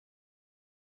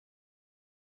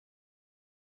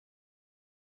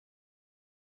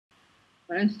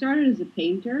But I started as a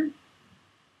painter,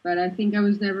 but I think I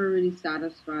was never really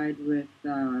satisfied with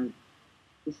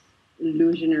this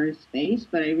illusionary space.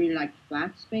 But I really like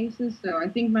flat spaces, so I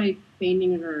think my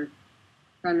paintings are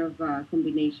kind of a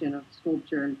combination of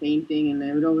sculpture and painting, and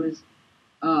I would always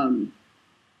um,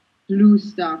 glue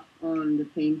stuff on the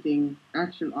painting,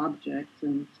 actual objects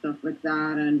and stuff like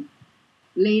that. And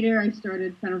later, I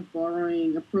started kind of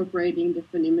borrowing, appropriating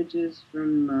different images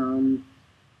from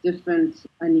different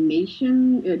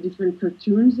animation, different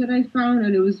cartoons that I found,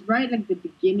 and it was right like the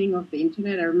beginning of the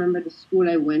internet. I remember the school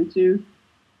I went to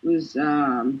was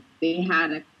they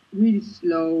had a really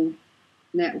slow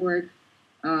network,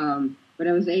 but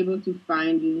I was able to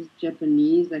find these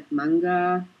Japanese like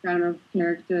manga kind of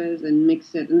characters and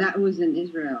mix it, and that was in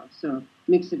Israel. So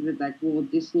mix it with like Walt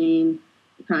Disney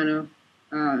kind of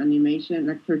animation,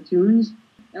 like cartoons.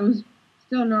 I was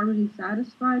still not really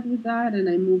satisfied with that, and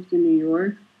I moved to New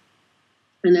York,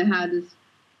 and I had this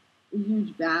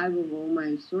huge bag of all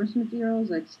my source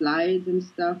materials, like slides and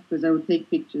stuff, because I would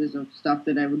take pictures of stuff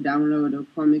that I would download or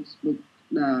comics book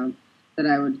that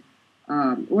I would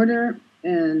order,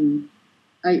 and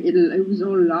it was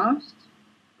all lost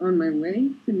on my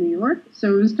way to New York.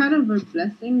 So it was kind of a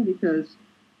blessing because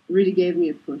it really gave me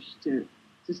a push to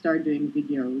start doing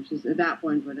video, which is at that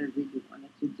point what I really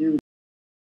wanted to do.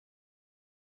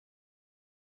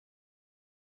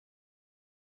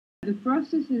 The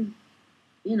process is,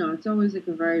 it's always like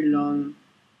a very long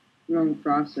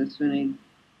process when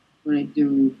I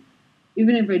do,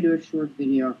 even if I do a short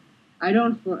video. I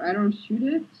don't shoot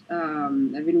it.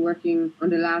 I've been working on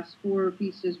the last four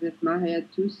pieces with Mahia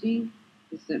Tusi.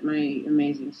 Is that my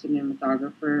amazing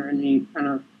cinematographer, and he kind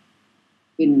of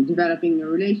been developing a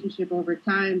relationship over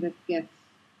time that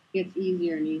gets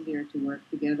easier and easier to work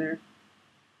together.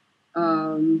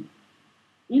 Um,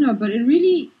 but it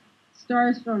really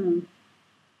starts from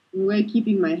in a way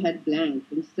keeping my head blank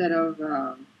instead of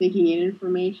taking in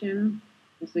information.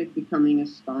 It's like becoming a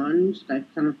sponge, like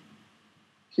kind of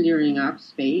clearing up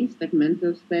space, like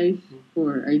mental space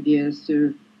for ideas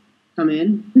to come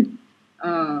in.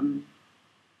 um,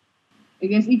 I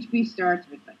guess each piece starts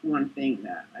with like one thing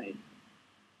that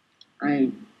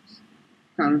I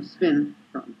kind of spin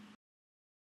from.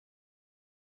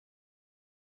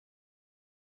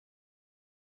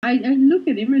 I look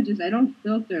at images. I don't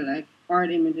filter like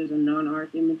art images or non-art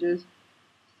images.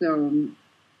 So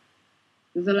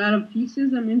there's a lot of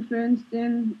pieces I'm influenced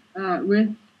in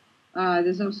with.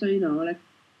 There's also, like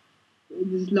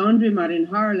this laundromat in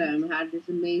Harlem had this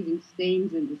amazing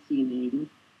stains in the ceiling.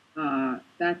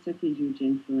 That's like a huge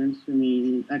influence for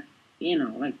me. Like,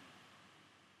 like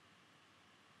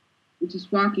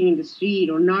just walking in the street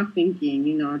or not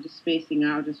thinking, just spacing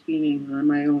out, just feeling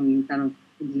my own kind of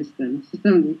existence.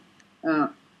 uh,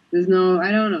 there's no,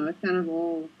 I don't know, it's kind of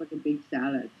all like a big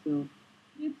salad. So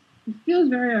it feels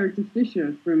very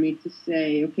artificial for me to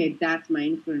say, okay, that's my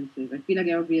influences. I feel like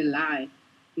it would be a lie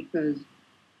because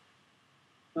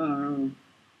uh,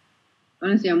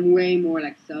 honestly, I'm way more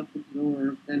like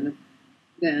self-absorbed than.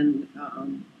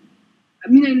 I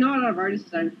mean, I know a lot of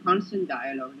artists are in constant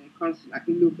dialogue. They constantly like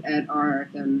look at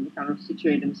art and kind of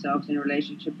situate themselves in a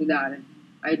relationship with that, and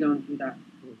I don't do that.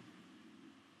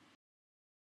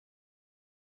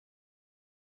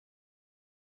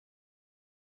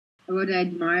 What I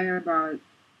admire about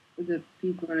the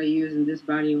people I use in this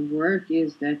body of work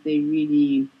is that they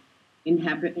really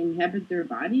inhabit their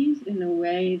bodies in a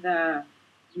way that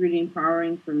is really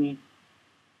empowering for me,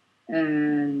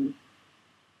 and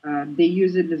they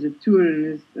use it as a tool and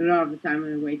is a lot of the time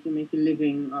in a way to make a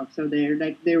living off. So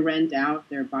they rent out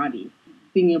their body,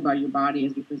 thinking about your body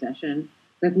as your possession.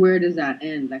 Like where does that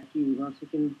end? Like you also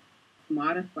can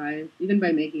commodify even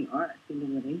by making art in the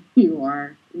way you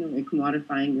are,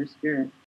 commodifying your spirit.